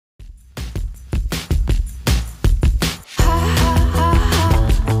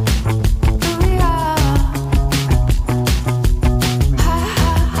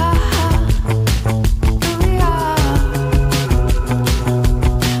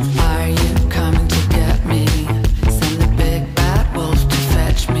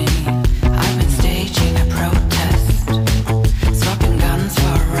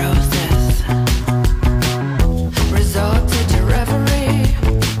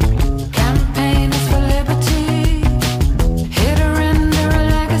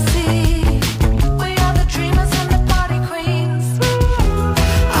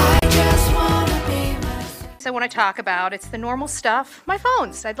talk about. It's the normal stuff. My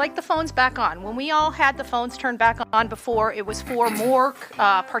phones. I'd like the phones back on. When we all had the phones turned back on before, it was for more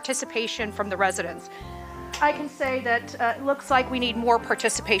participation from the residents. I can say that it looks like we need more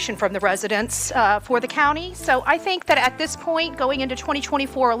participation from the residents for the county. So I think that at this point, going into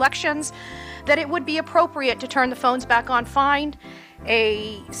 2024 elections, that it would be appropriate to turn the phones back on. Find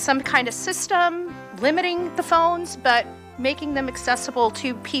some kind of system limiting the phones, but making them accessible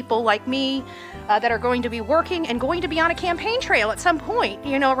to people like me that are going to be working and going to be on a campaign trail at some point,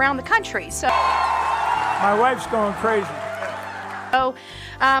 you know, around the country. So my wife's going crazy. So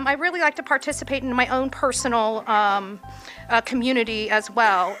I really like to participate in my own personal community as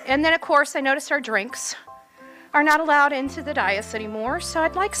well. And then, of course, I noticed our drinks are not allowed into the dais anymore. So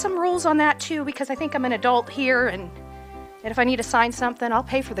I'd like some rules on that too, because I think I'm an adult here, and if I need to sign something, I'll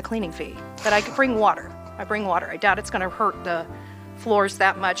pay for the cleaning fee. But I could bring water. I bring water. I doubt it's going to hurt the floors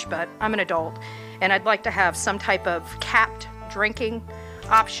that much, but I'm an adult, and I'd like to have some type of capped drinking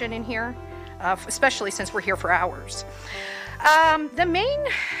option in here, especially since we're here for hours. The main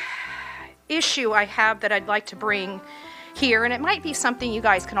issue I have that I'd like to bring here, and it might be something you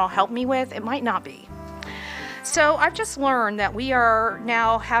guys can all help me with, it might not be. So I've just learned that we are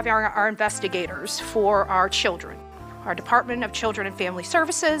now having our investigators for our children, our Department of Children and Family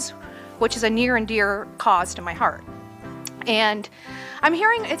Services, which is a near and dear cause to my heart. And I'm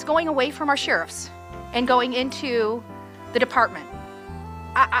hearing it's going away from our sheriffs and going into the department.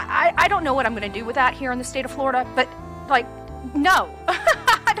 I don't know what I'm going to do with that here in the state of Florida, but like, no.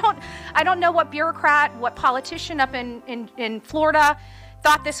 I don't know what bureaucrat, what politician up in Florida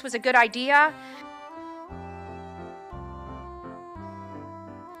thought this was a good idea.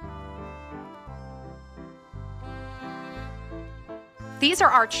 These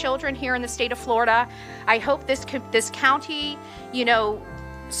are our children here in the state of Florida. I hope this county, you know,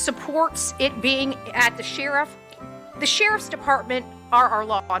 supports it being at the sheriff. The sheriff's department are our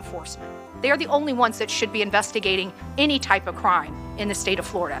law enforcement. They are the only ones that should be investigating any type of crime in the state of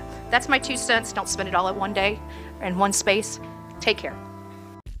Florida. That's my 2 cents. Don't spend it all at one day in one space. Take care.